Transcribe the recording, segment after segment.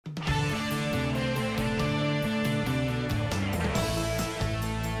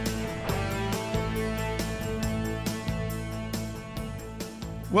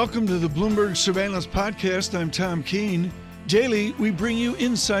Welcome to the Bloomberg Surveillance Podcast. I'm Tom Keene. Daily, we bring you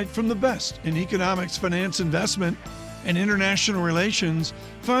insight from the best in economics, finance, investment, and international relations.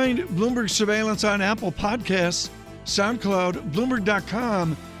 Find Bloomberg Surveillance on Apple Podcasts, SoundCloud,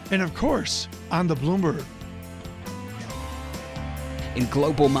 Bloomberg.com, and of course, on the Bloomberg. In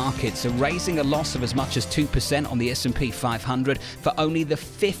global markets, erasing a loss of as much as 2% on the S&P 500 for only the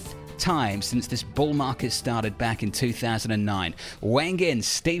fifth time since this bull market started back in 2009. Weighing in,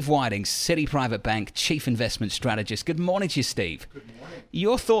 Steve Wieting, Citi Private Bank Chief Investment Strategist. Good morning to you, Steve. Good morning.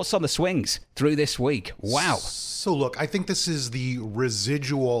 Your thoughts on the swings through this week? Wow. So look, I think this is the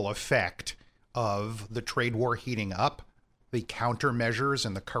residual effect of the trade war heating up, the countermeasures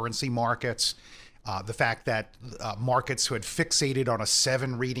in the currency markets, the fact that markets who had fixated on a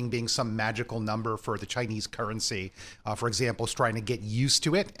 7 reading being some magical number for the Chinese currency, for example, is trying to get used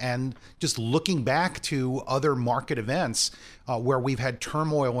to it. And just looking back to other market events where we've had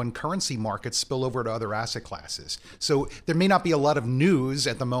turmoil in currency markets spill over to other asset classes. So there may not be a lot of news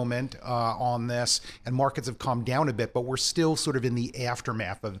at the moment on this, and markets have calmed down a bit, but we're still sort of in the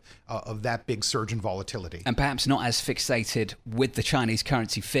aftermath of that big surge in volatility. And perhaps not as fixated with the Chinese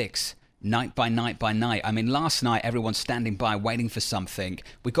currency fix. Night by night by night. I mean, last night, everyone's standing by waiting for something.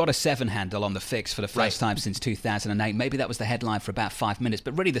 We got a 7 handle on the fix for the first time since 2008. Maybe that was the headline for about 5 minutes.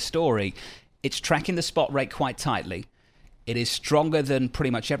 But really the story, it's tracking the spot rate quite tightly. It is stronger than pretty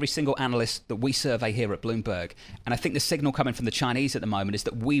much every single analyst that we survey here at Bloomberg. And I think the signal coming from the Chinese at the moment is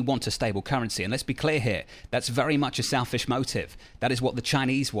that we want a stable currency. And let's be clear here, that's very much a selfish motive. That is what the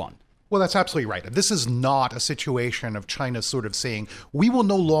Chinese want. Well, that's absolutely right. This is not a situation of China sort of saying, we will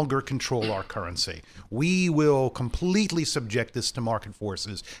no longer control our currency. We will completely subject this to market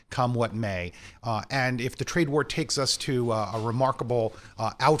forces, come what may. And if the trade war takes us to a remarkable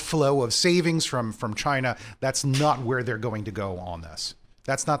outflow of savings from China, that's not where they're going to go on this.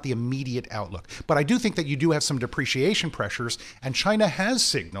 That's not the immediate outlook. But I do think that you do have some depreciation pressures, and China has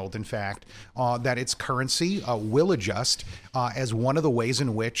signaled, in fact, that its currency will adjust as one of the ways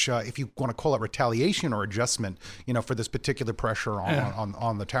in which, if you want to call it retaliation or adjustment, for this particular pressure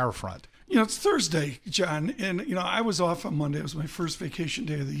on the tariff front. It's Thursday, John, and, I was off on Monday. It was my first vacation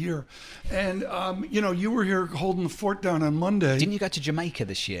day of the year. And, you were here holding the fort down on Monday. Didn't you go to Jamaica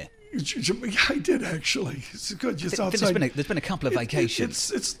this year? I did, actually. It's good. Just outside. There's been a couple of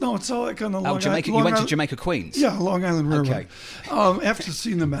vacations. It's all like on the Long Jamaica. Island. You went to Jamaica, Queens? Yeah, Long Island Railroad. Okay. After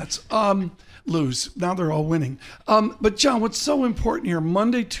seeing the Mets lose. Now they're all winning. But, John, what's so important here,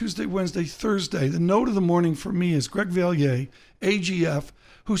 Monday, Tuesday, Wednesday, Thursday, the note of the morning for me is Greg Valliere, AGF,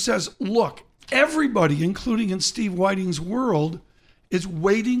 who says, look, everybody, including in Steve Wieting's world, is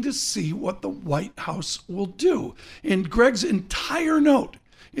waiting to see what the White House will do. And Greg's entire note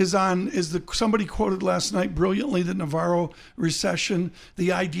somebody quoted last night brilliantly, the Navarro recession,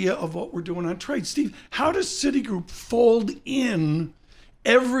 the idea of what we're doing on trade. Steve, how does Citigroup fold in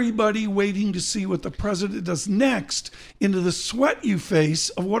everybody waiting to see what the president does next into the sweat you face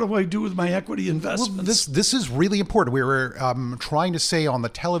of what do I do with my equity investments? Well, this is really important. We were trying to say on the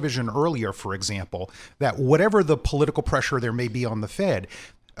television earlier, for example, that whatever the political pressure there may be on the Fed,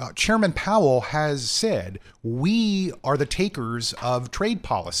 Chairman Powell has said, we are the takers of trade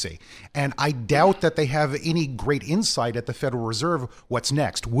policy. And I doubt that they have any great insight at the Federal Reserve what's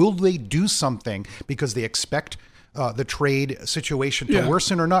next. Will they do something because they expect the trade situation to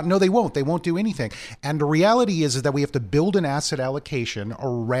worsen or not? No, they won't. They won't do anything. And the reality is that we have to build an asset allocation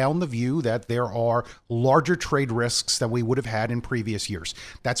around the view that there are larger trade risks than we would have had in previous years.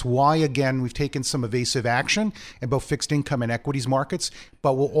 That's why, again, we've taken some evasive action in both fixed income and equities markets,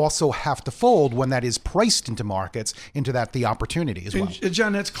 but we'll also have to fold when that is priced into markets, into the opportunity as well. And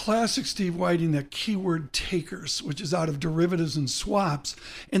John, that's classic Steve Wieting, that keyword takers, which is out of derivatives and swaps,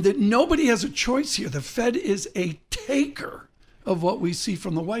 and that nobody has a choice here. The Fed is a taker of what we see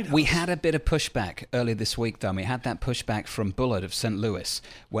from the White House. We had a bit of pushback earlier this week, though. We had that pushback from Bullard of St. Louis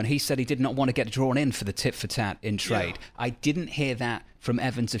when he said he did not want to get drawn in for the tit for tat in trade. I didn't hear that from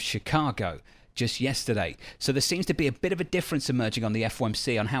Evans of Chicago just yesterday. So there seems to be a bit of a difference emerging on the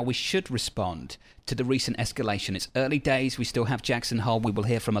FOMC on how we should respond to the recent escalation. It's early days. We still have Jackson Hole. We will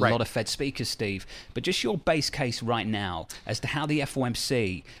hear from a lot of Fed speakers, Steve. But just your base case right now as to how the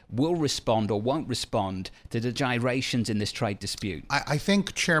FOMC will respond or won't respond to the gyrations in this trade dispute. I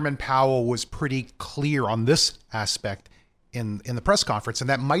think Chairman Powell was pretty clear on this aspect in the press conference, and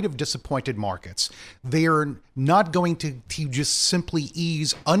that might have disappointed markets. They are not going to just simply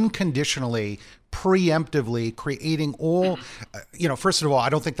ease unconditionally preemptively creating all, first of all, I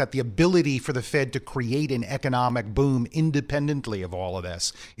don't think that the ability for the Fed to create an economic boom independently of all of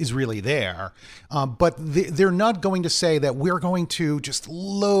this is really there. But they're not going to say that we're going to just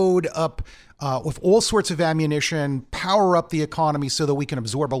load up with all sorts of ammunition, power up the economy so that we can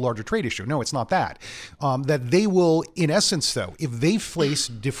absorb a larger trade issue. No, it's not that. That they will, in essence, though, if they face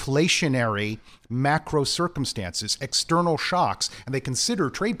deflationary macro circumstances, external shocks, and they consider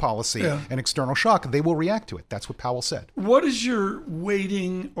trade policy an external shock, they will react to it. That's what Powell said. What is your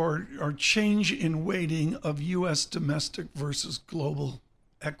weighting or change in weighting of U.S. domestic versus global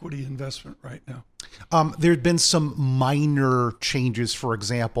equity investment right now? There have been some minor changes, for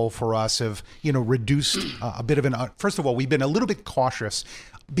example, for us have, reduced a bit of first of all, we've been a little bit cautious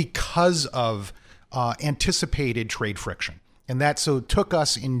because of anticipated trade friction. And that took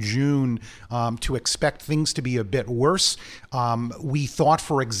us in June to expect things to be a bit worse. We thought,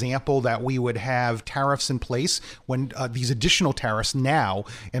 for example, that we would have tariffs in place when these additional tariffs now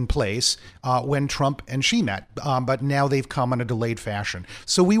in place when Trump and Xi met, but now they've come in a delayed fashion.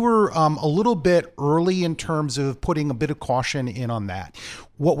 So we were a little bit early in terms of putting a bit of caution in on that.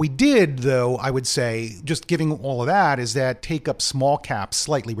 What we did, though, I would say, just giving all of that, is that take up small caps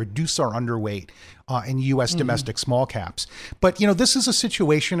slightly, reduce our underweight in U.S. domestic small caps. But, this is a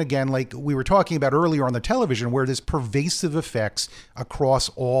situation, again, like we were talking about earlier on the television, where there's pervasive effects across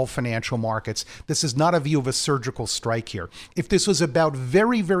all financial markets. This is not a view of a surgical strike here. If this was about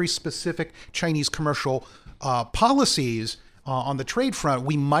very, very specific Chinese commercial policies, on the trade front,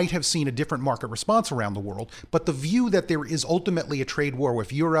 we might have seen a different market response around the world. But the view that there is ultimately a trade war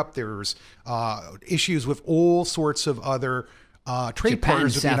with Europe, there's issues with all sorts of other trade Japan,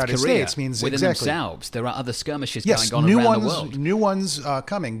 partners of the South United Korea, States means within exactly. themselves. There are other skirmishes Yes, going on around the world. New ones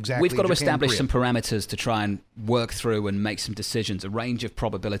coming, exactly. We've got to Japan, establish Korea. some parameters to try and work through and make some decisions, a range of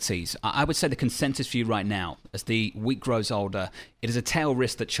probabilities. I would say the consensus view right now, as the week grows older, it is a tail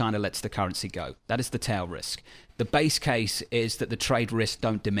risk that China lets the currency go. That is the tail risk. The base case is that the trade risks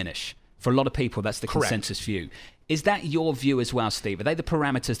don't diminish. For a lot of people, that's the Correct. consensus view. Is that your view as well, Steve? Are they the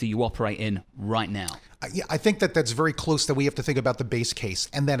parameters that you operate in right now? Yeah, I think that that's very close, that we have to think about the base case.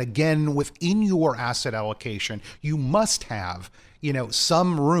 And then again, within your asset allocation, you must have,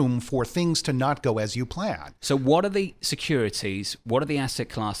 some room for things to not go as you plan. So what are the securities, what are the asset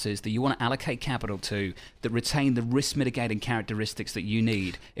classes that you want to allocate capital to that retain the risk mitigating characteristics that you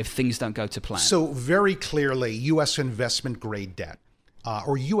need if things don't go to plan? So very clearly, U.S. investment grade debt.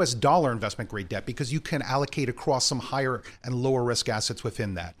 Or U.S. dollar investment grade debt, because you can allocate across some higher and lower risk assets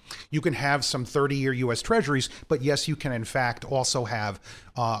within that. You can have some 30-year U.S. treasuries, but yes, you can in fact also have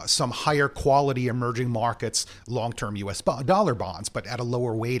some higher quality emerging markets, long-term U.S. dollar bonds, but at a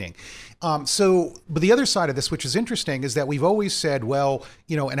lower weighting. But the other side of this, which is interesting, is that we've always said, well,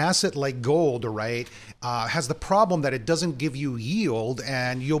 an asset like gold, right, has the problem that it doesn't give you yield,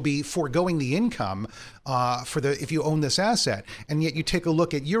 and you'll be foregoing the income if you own this asset. And yet you take a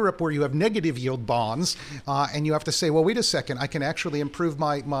look at Europe, where you have negative yield bonds, and you have to say, well, wait a second, I can actually improve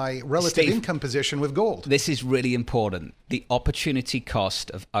my relative Steve, income position with gold. This is really important. The opportunity cost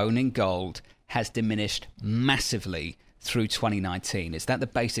of owning gold has diminished massively through 2019. Is that the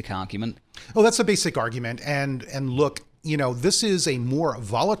basic argument? Oh, that's a basic argument. And look, this is a more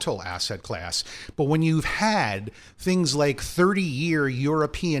volatile asset class. But when you've had things like 30-year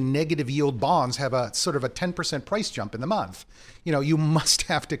European negative yield bonds have a sort of a 10% price jump in the month, you must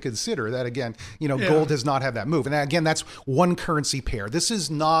have to consider that, again, gold does not have that move. And again, that's one currency pair. This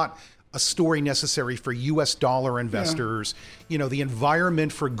is not a story necessary for U.S. dollar investors. The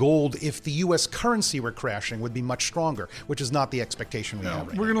environment for gold, if the U.S. currency were crashing, would be much stronger, which is not the expectation we have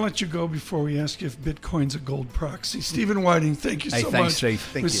right We're now. going to let you go before we ask you if Bitcoin's a gold proxy. Stephen Wieting, thank you so thanks, much. Steve.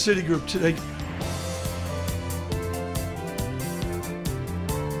 Thank with you. Citigroup today.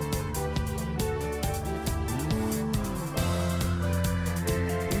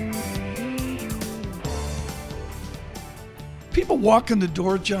 People walk in the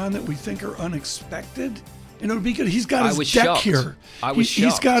door, John, that we think are unexpected. And it would be good. He's got his deck shocked. here. I was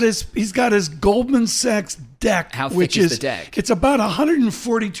shocked. He's got his Goldman Sachs deck. How thick which is the deck? It's about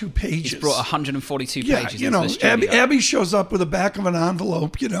 142 pages. He's brought 142 Yeah, pages into the studio. Abby shows up with the back of an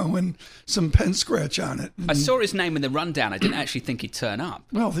envelope, and some pen scratch on it. I saw his name in the rundown. I didn't actually think he'd turn up.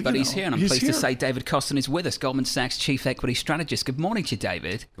 Well, but he's here, and I'm he's pleased here. to say David Kostin is with us, Goldman Sachs Chief Equity Strategist. Good morning to you,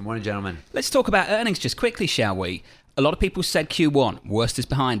 David. Good morning, gentlemen. Let's talk about earnings just quickly, shall we? A lot of people said Q1, worst is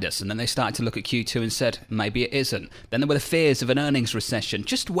behind us, and then they started to look at Q2 and said, maybe it isn't. Then there were the fears of an earnings recession.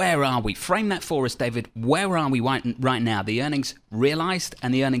 Just where are we? Frame that for us, David. Where are we right now? The earnings realised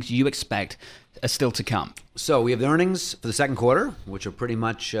and the earnings you expect are still to come? So we have the earnings for the second quarter, which are pretty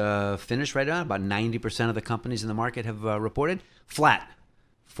much finished right now. About 90% of the companies in the market have reported flat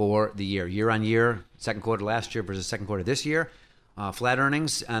for the year on year, second quarter last year versus second quarter this year. Flat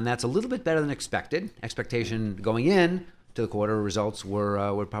earnings, and that's a little bit better than expected. Expectation going in to the quarter results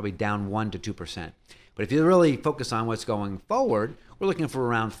were probably down 1% to 2%. But if you really focus on what's going forward, we're looking for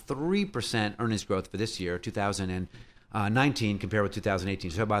around 3% earnings growth for this year, 2019, compared with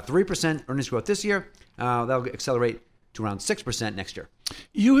 2018. So about 3% earnings growth this year. That'll accelerate to around 6% next year.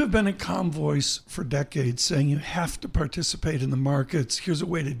 You have been a calm voice for decades saying you have to participate in the markets. Here's a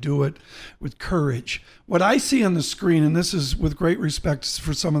way to do it with courage. What I see on the screen, and this is with great respect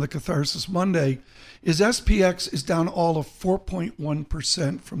for some of the Catharsis Monday, is SPX is down all of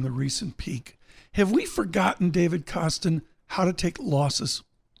 4.1% from the recent peak. Have we forgotten, David Kostin, how to take losses?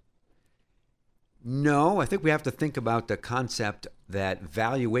 No, I think we have to think about the concept that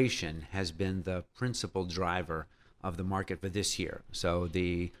valuation has been the principal driver of the market for this year. So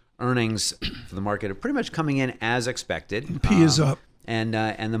the earnings for the market are pretty much coming in as expected. And P is up. And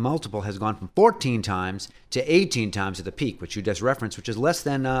the multiple has gone from 14 times to 18 times at the peak, which you just referenced, which is less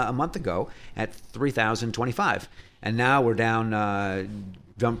than a month ago at 3,025. And now we're down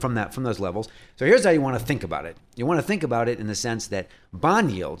from those levels. So here's how you want to think about it. You want to think about it in the sense that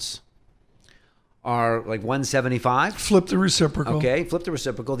bond yields are like 175. Flip the reciprocal. Okay, flip the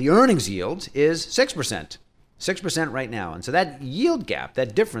reciprocal. The earnings yield is 6%. 6% right now. And so that yield gap,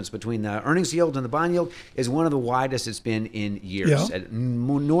 that difference between the earnings yield and the bond yield is one of the widest it's been in years. Yeah. At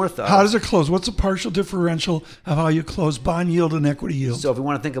north of. How does it close? What's the partial differential of how you close bond yield and equity yield? So if we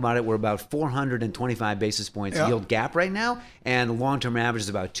want to think about it, we're about 425 basis points yield gap right now, and the long-term average is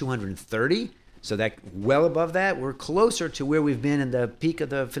about 230. So that well above that, we're closer to where we've been in the peak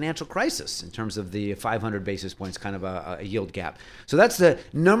of the financial crisis in terms of the 500 basis points kind of a yield gap. So that's the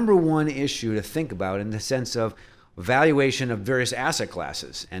number one issue to think about in the sense of valuation of various asset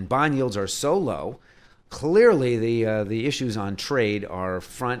classes. And bond yields are so low. Clearly, the issues on trade are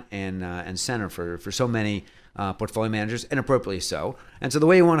front and center for so many portfolio managers, and appropriately so. And so the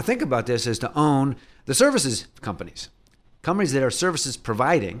way you want to think about this is to own the services companies that are services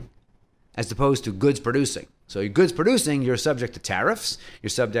providing, as opposed to goods producing. So your goods producing, you're subject to tariffs. You're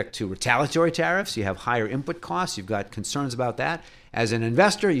subject to retaliatory tariffs. You have higher input costs. You've got concerns about that. As an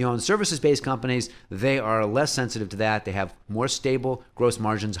investor, you own services-based companies. They are less sensitive to that. They have more stable gross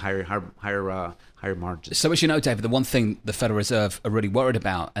margins, higher margins. So as you know, David, the one thing the Federal Reserve are really worried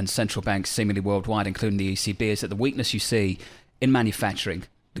about, and central banks seemingly worldwide, including the ECB, is that the weakness you see in manufacturing,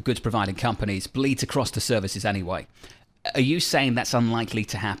 the goods providing companies, bleeds across to services anyway. Are you saying that's unlikely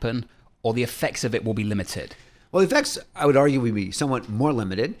to happen, or the effects of it will be limited? Well, the effects, I would argue, would be somewhat more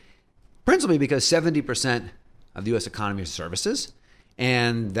limited, principally because 70% of the U.S. economy is services,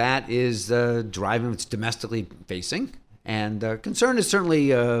 and that is driving what's domestically facing. And concern is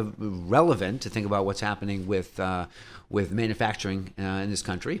certainly relevant to think about what's happening with manufacturing in this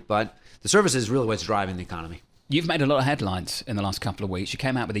country, but the services is really what's driving the economy. You've made a lot of headlines in the last couple of weeks. You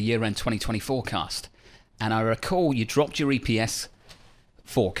came out with a year-end 2020 forecast, and I recall you dropped your EPS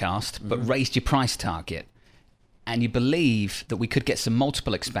forecast, but raised your price target. And you believe that we could get some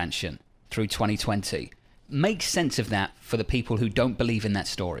multiple expansion through 2020. Make sense of that for the people who don't believe in that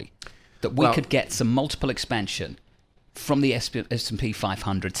story. That we could get some multiple expansion from the S&P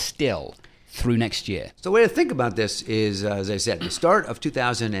 500 still through next year. So the way to think about this is, as I said, the start of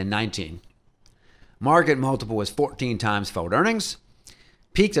 2019, market multiple was 14 times forward earnings.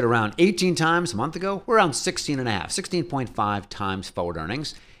 Peaked at around 18 times a month ago. We're around 16.5 times forward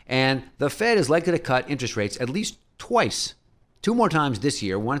earnings. And the Fed is likely to cut interest rates at least twice, 2 more times this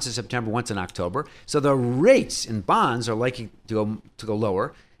year, once in September, once in October. So the rates in bonds are likely to go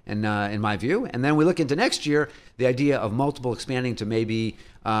lower, in my view. And then we look into next year, the idea of multiple expanding to maybe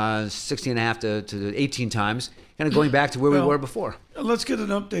 16.5 to 18 times, kind of going back to where we were before. Let's get an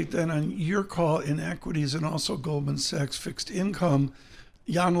update then on your call in equities and also Goldman Sachs fixed income.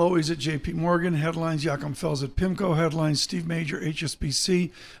 Jan Loewy's at JP Morgan, headlines. Joachim Fels at PIMCO, headlines. Steve Major,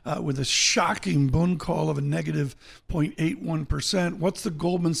 HSBC, with a shocking Bund call of a negative 0.81%. What's the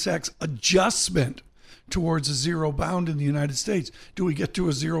Goldman Sachs adjustment towards a zero bound in the United States? Do we get to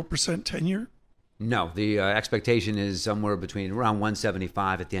a 0% 10-year? No, the expectation is somewhere between around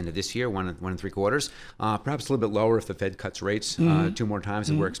 175 at the end of this year, 1.75. Perhaps a little bit lower if the Fed cuts rates 2 more times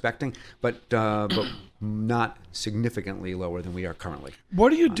than we're expecting. But not significantly lower than we are currently. What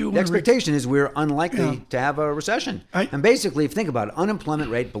do you do? The expectation is we're unlikely to have a recession. And basically, if you think about it,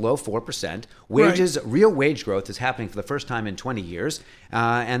 unemployment rate below 4%, wages, real wage growth is happening for the first time in 20 years.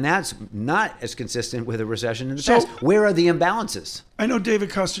 And that's not as consistent with a recession in the past. Where are the imbalances? I know,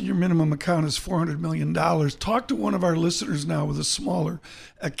 David Kostin, your minimum account is $400 million. Talk to one of our listeners now with a smaller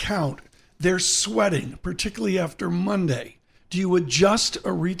account. They're sweating, particularly after Monday. Do you adjust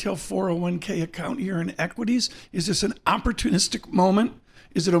a retail 401k account here in equities? Is this an opportunistic moment?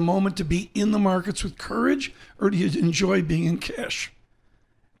 Is it a moment to be in the markets with courage, or do you enjoy being in cash?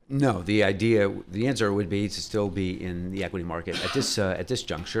 No, the answer would be to still be in the equity market at this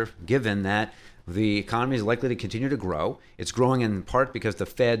juncture, given that the economy is likely to continue to grow. It's growing in part because the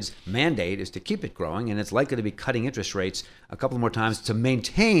Fed's mandate is to keep it growing, and it's likely to be cutting interest rates a couple more times to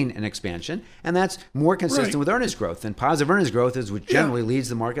maintain an expansion, and that's more consistent with earnings growth. And positive earnings growth is what generally leads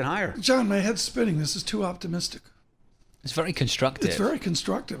the market higher. John, my head's spinning. This is too optimistic. It's very constructive. It's very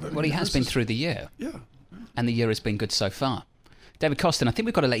constructive. Well, he has been through the year. Yeah. And the year has been good so far. David Kostin, I think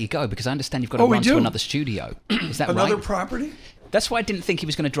we've got to let you go because I understand you've got to run to another studio. Is that right? Another property? That's why I didn't think he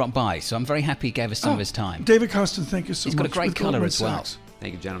was going to drop by, so I'm very happy he gave us some of his time. David Kostin, thank you so much. He's got a great colour as well.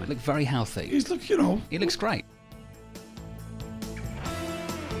 Thank you, gentlemen. Look very healthy. He looks great.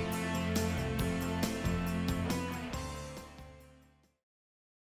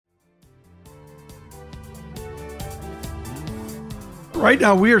 Right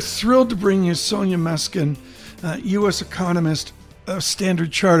now, we are thrilled to bring you Sonia Meskin, U.S. economist,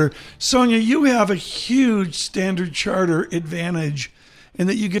 Standard Chartered. Sonia, you have a huge Standard Chartered advantage in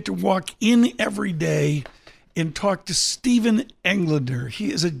that you get to walk in every day and talk to Stephen Englander. He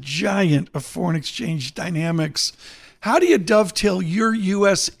is a giant of foreign exchange dynamics. How do you dovetail your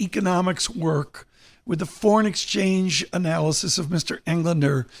U.S. economics work with the foreign exchange analysis of Mr.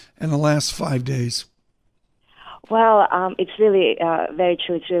 Englander in the last 5 days? Well, it's really very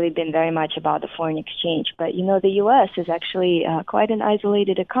true. It's really been very much about the foreign exchange. But, the U.S. is actually quite an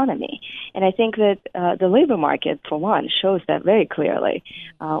isolated economy. And I think that the labor market, for one, shows that very clearly.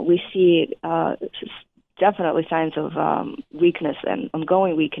 We see definitely signs of weakness and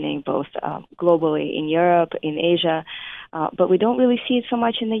ongoing weakening, both globally in Europe, in Asia. But we don't really see it so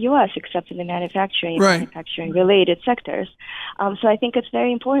much in the U.S., except in the manufacturing and manufacturing-related sectors. So I think it's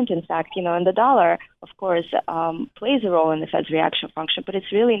very important, in fact, and the dollar, of course, plays a role in the Fed's reaction function, but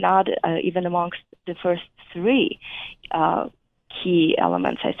it's really not even amongst the first three key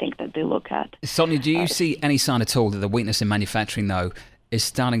elements, I think, that they look at. Sonia, do you see any sign at all that the weakness in manufacturing, though, is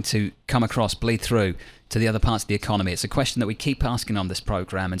starting to come across, bleed through to the other parts of the economy? It's a question that we keep asking on this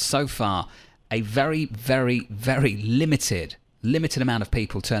program, and so far, a very, very, very limited amount of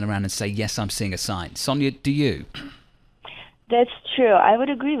people turn around and say, yes, I'm seeing a sign. Sonia, do you? That's true. I would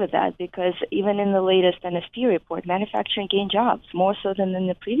agree with that because even in the latest NFP report, manufacturing gained jobs more so than in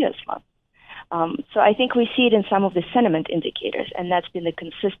the previous month. So I think we see it in some of the sentiment indicators, and that's been the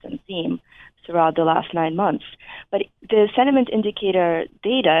consistent theme throughout the last 9 months. But the sentiment indicator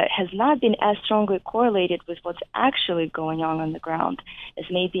data has not been as strongly correlated with what's actually going on the ground as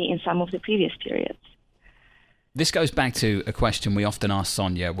maybe in some of the previous periods. This goes back to a question we often ask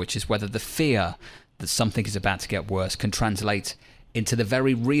Sonia, which is whether the fear that something is about to get worse can translate into the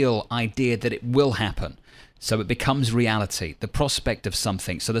very real idea that it will happen. So it becomes reality, the prospect of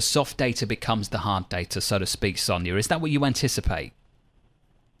something. So the soft data becomes the hard data, so to speak, Sonia. Is that what you anticipate?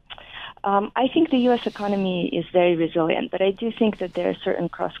 I think the U.S. economy is very resilient, but I do think that there are certain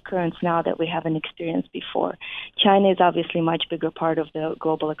cross currents now that we haven't experienced before. China is obviously a much bigger part of the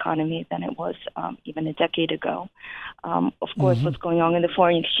global economy than it was even a decade ago. Of course, what's going on in the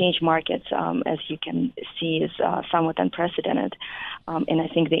foreign exchange markets, as you can see, is somewhat unprecedented. And I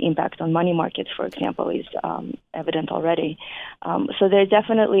think the impact on money markets, for example, is evident already. So there are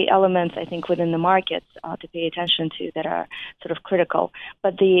definitely elements, I think, within the markets to pay attention to that are sort of critical.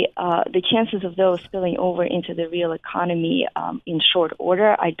 But the chances of those spilling over into the real economy in short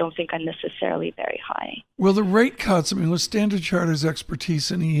order, I don't think are necessarily very high. Will the rate cuts, with Standard Chartered's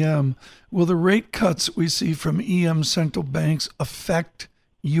expertise in EM, will the rate cuts we see from EM central banks affect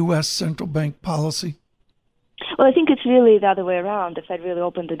U.S. central bank policy? Well, I think it's really the other way around. The Fed really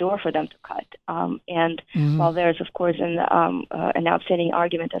opened the door for them to cut. While there's, of course, an outstanding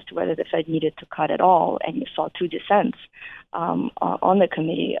argument as to whether the Fed needed to cut at all, and you saw 2 dissents on the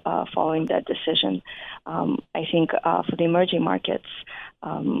committee following that decision, I think for the emerging markets,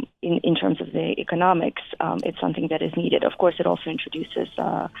 in terms of the economics, it's something that is needed. Of course, it also introduces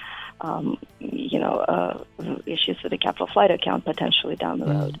issues with the capital flight account potentially down the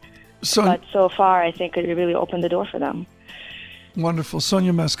road. But so far, I think it really opened the door for them. Wonderful.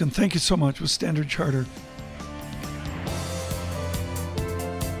 Sonia Meskin, thank you so much with Standard Chartered.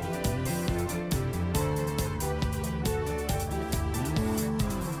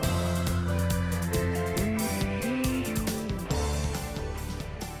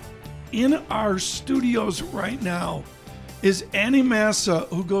 In our studios right now is Annie Massa,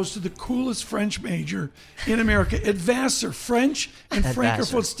 who goes to the coolest French major in America at Vassar, French and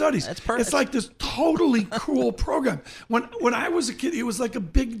Francophone Studies. That's perfect. It's like this totally cool program. When I was a kid, it was like a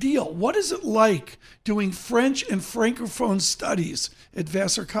big deal. What is it like doing French and Francophone Studies at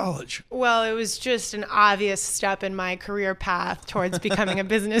Vassar College? Well, it was just an obvious step in my career path towards becoming a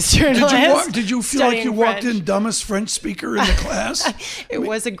business journalist. Did you feel like you walked in dumbest French speaker in the class? It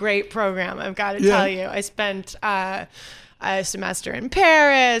was a great program, I've got to tell you. I spent a semester in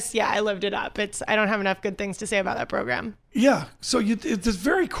Paris. Yeah, I lived it up. I don't have enough good things to say about that program. Yeah, so it's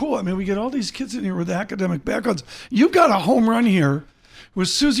very cool. I mean, we get all these kids in here with academic backgrounds. You got a home run here with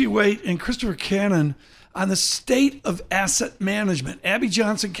Susie Waite and Christopher Cannon on the state of asset management. Abby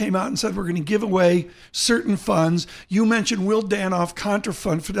Johnson came out and said we're going to give away certain funds. You mentioned Will Danoff Contra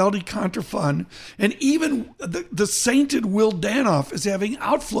Fund, Fidelity Contra Fund, and even the sainted Will Danoff is having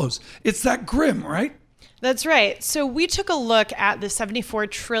outflows. It's that grim, right? That's right. So we took a look at the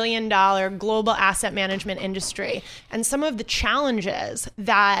 $74 trillion global asset management industry and some of the challenges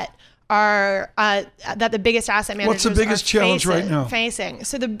that are that the biggest asset managers What's the biggest challenge right now? Facing.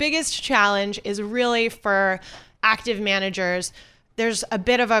 So the biggest challenge is really for active managers. There's a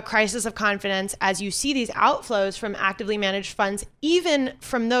bit of a crisis of confidence as you see these outflows from actively managed funds, even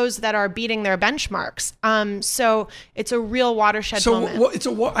from those that are beating their benchmarks. So it's a real watershed moment.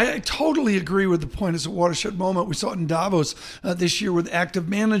 I totally agree with the point. It's a watershed moment. We saw it in Davos this year with active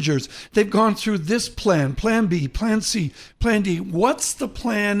managers. They've gone through this plan B, Plan C, Plan D. What's the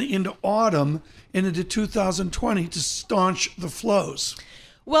plan into autumn and into 2020 to staunch the flows?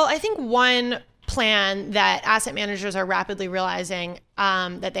 Well, I think one plan that asset managers are rapidly realizing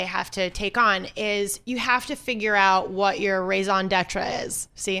that they have to take on is you have to figure out what your raison d'etre is.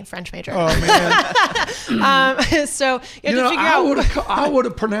 See, French major. Oh, man. So you have to figure out. I would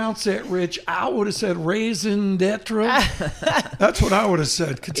have pronounced that, Rich. I would have said raison d'etre. That's what I would have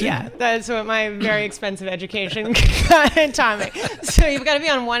said. Continue. Yeah, that's what my very expensive education taught me. So you've got to be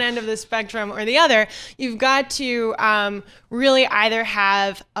on one end of the spectrum or the other. You've got to really either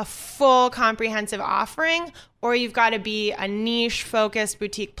have a full comprehensive offering, or you've got to be a niche-focused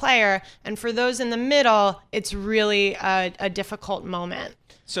boutique player. And for those in the middle, it's really a difficult moment.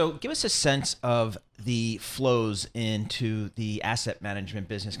 So give us a sense of the flows into the asset management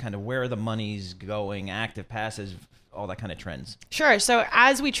business, kind of where the money's going, active, passive, all that kind of trends. Sure. So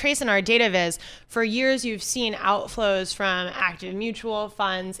as we trace in our data viz, for years you've seen outflows from active mutual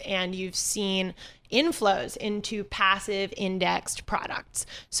funds and you've seen inflows into passive indexed products.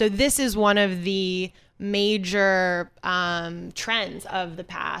 So this is one of the major trends of the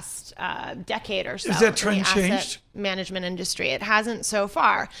past decade or so. Is that trend in the changed? Asset management industry. It hasn't so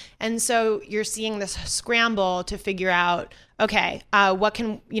far. And so you're seeing this scramble to figure out, okay, what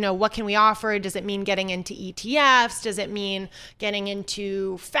can we offer? Does it mean getting into ETFs? Does it mean getting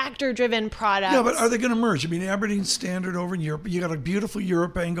into factor-driven products? Yeah, but are they going to merge? I mean, Aberdeen Standard over in Europe. You got a beautiful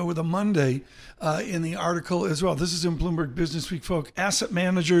Europe angle with a Monday in the article as well. This is in Bloomberg Businessweek, folks. Asset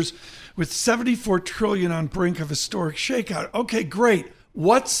managers with $74 trillion on brink of historic shakeout. Okay, great.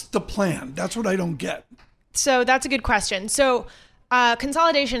 What's the plan? That's what I don't get. So that's a good question. So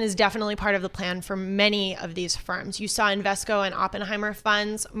consolidation is definitely part of the plan for many of these firms. You saw Invesco and Oppenheimer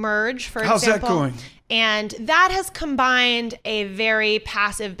funds merge, for example. How's that going? And that has combined a very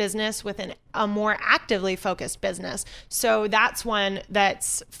passive business with a more actively focused business. So that's one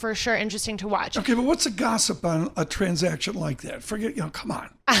that's for sure interesting to watch. Okay, but what's the gossip on a transaction like that? Forget, come on.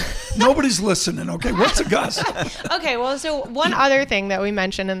 Nobody's listening, okay? What's the gossip? Okay, well, so one other thing that we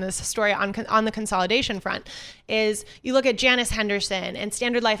mentioned in this story on the consolidation front is you look at Janus Henderson and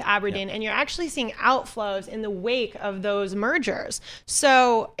Standard Life Aberdeen, and you're actually seeing outflows in the wake of those mergers.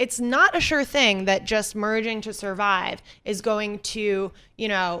 So it's not a sure thing that just merging to survive is going to,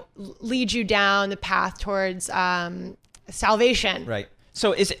 lead you down the path towards salvation. Right.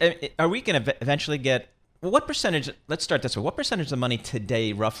 So are we going to eventually get, what percentage, let's start this way, what percentage of the money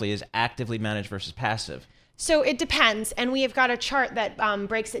today roughly is actively managed versus passive? So it depends, and we have got a chart that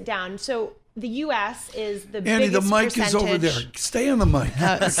breaks it down. So the U.S. is the Annie, biggest the mic percentage. is over there. Stay on the mic.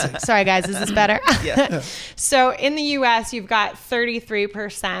 Sorry, guys. Is this better? Yeah. So in the U.S., you've got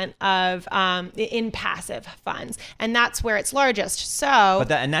 33% of in passive funds, and that's where it's largest. So,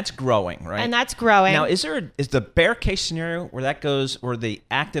 and that's growing, right? And that's growing. Now, is the bear case scenario where the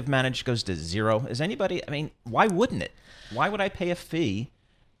active managed goes to zero? Why wouldn't it? Why would I pay a fee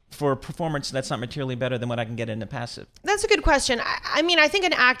for a performance that's not materially better than what I can get in a passive? That's a good question. I mean, I think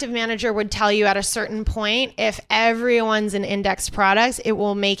an active manager would tell you at a certain point, if everyone's in index products, it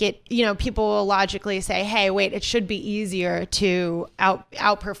will make it, people will logically say, hey, wait, it should be easier to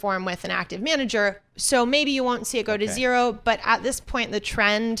outperform with an active manager. So maybe you won't see it go to zero, but at this point, the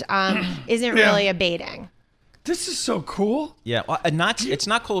trend isn't really abating. This is so cool. Yeah, well, it's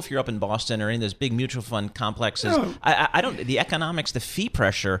not cool if you're up in Boston or in those big mutual fund complexes. No. I don't. The economics, the fee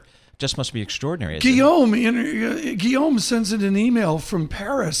pressure, just must be extraordinary. Guillaume sends in an email from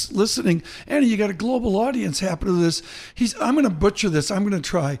Paris, listening. Annie, you got a global audience happening to this. I'm going to butcher this. I'm going to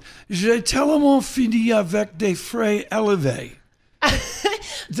try. J'ai tellement fini avec des frais élevés.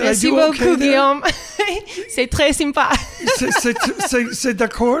 Merci beaucoup, Guillaume. C'est très sympa. C'est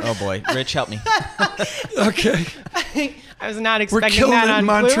d'accord? Oh boy, Rich, help me. Okay. I was not We're expecting killing that it on in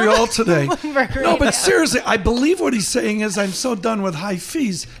Montreal today. No, but Radio. seriously, I believe what he's saying is I'm so done with high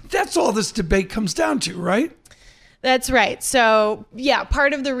fees. That's all this debate comes down to, right? That's right. So, yeah,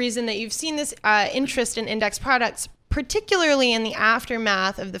 part of the reason that you've seen this interest in index products, particularly in the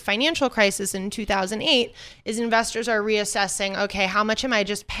aftermath of the financial crisis in 2008, is investors are reassessing, okay, how much am I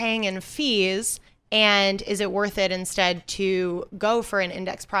just paying in fees? And is it worth it instead to go for an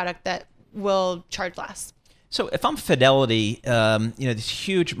index product that will charge less? So if I'm Fidelity, this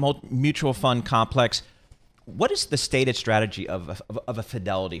huge mutual fund complex, what is the stated strategy of a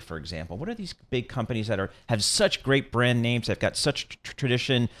Fidelity, for example? What are these big companies that have such great brand names, they've got such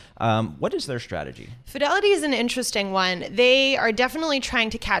tradition? What is their strategy? Fidelity is an interesting one. They are definitely trying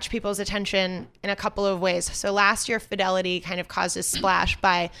to catch people's attention in a couple of ways. So last year, Fidelity kind of caused a splash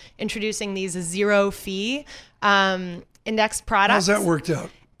by introducing these zero fee index products. How's that worked out?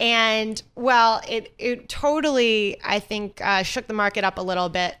 And well, it totally, I think, shook the market up a little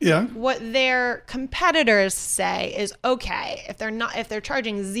bit. Yeah. What their competitors say is, okay, if they're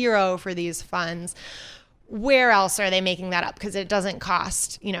charging zero for these funds, where else are they making that up? Because it doesn't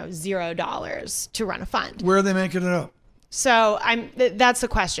cost, $0 to run a fund. Where are they making it up? So that's the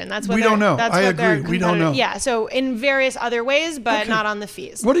question. That's what we don't know. That's I what their agree. We don't know. Yeah. So in various other ways, but not on the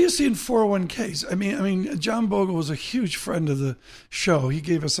fees. What do you see in 401ks? I mean, John Bogle was a huge friend of the show. He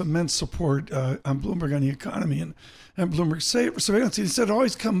gave us immense support on Bloomberg on the economy and Bloomberg Surveillance. He said it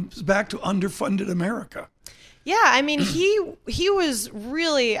always comes back to underfunded America. Yeah, I mean, he was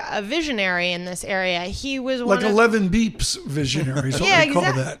really a visionary in this area. He was like 11 beeps visionary is what we call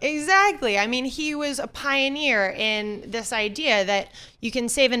that. Exactly. I mean, he was a pioneer in this idea that you can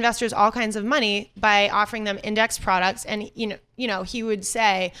save investors all kinds of money by offering them index products. And, he would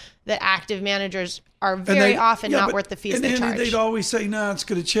say that active managers are very often not worth the fees they charge. They'd always say, no, it's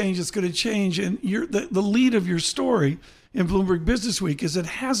going to change. It's going to change. And the lead of your story in Bloomberg Businessweek is it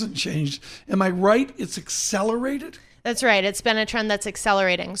hasn't changed. Am I right? It's accelerated? That's right. It's been a trend that's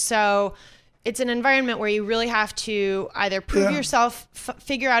accelerating. So it's an environment where you really have to either prove yourself,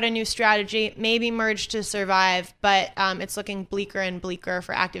 figure out a new strategy, maybe merge to survive, but it's looking bleaker and bleaker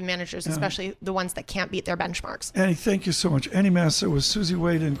for active managers, especially the ones that can't beat their benchmarks. Annie, thank you so much. Annie Massa with Susie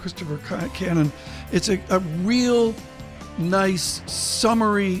Wade and Christopher Cannon. It's a real nice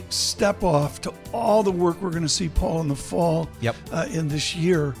summary step off to all the work we're going to see, Paul, in the fall in this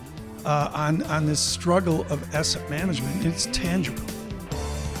year on this struggle of asset management. It's tangible.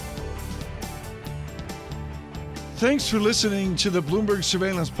 Thanks for listening to the Bloomberg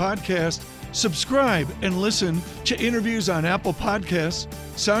Surveillance Podcast. Subscribe and listen to interviews on Apple Podcasts,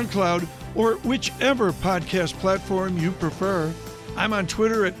 SoundCloud, or whichever podcast platform you prefer. I'm on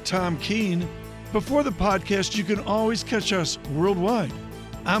Twitter at Tom Keene. Before the podcast, you can always catch us worldwide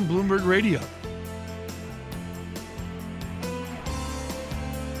on Bloomberg Radio.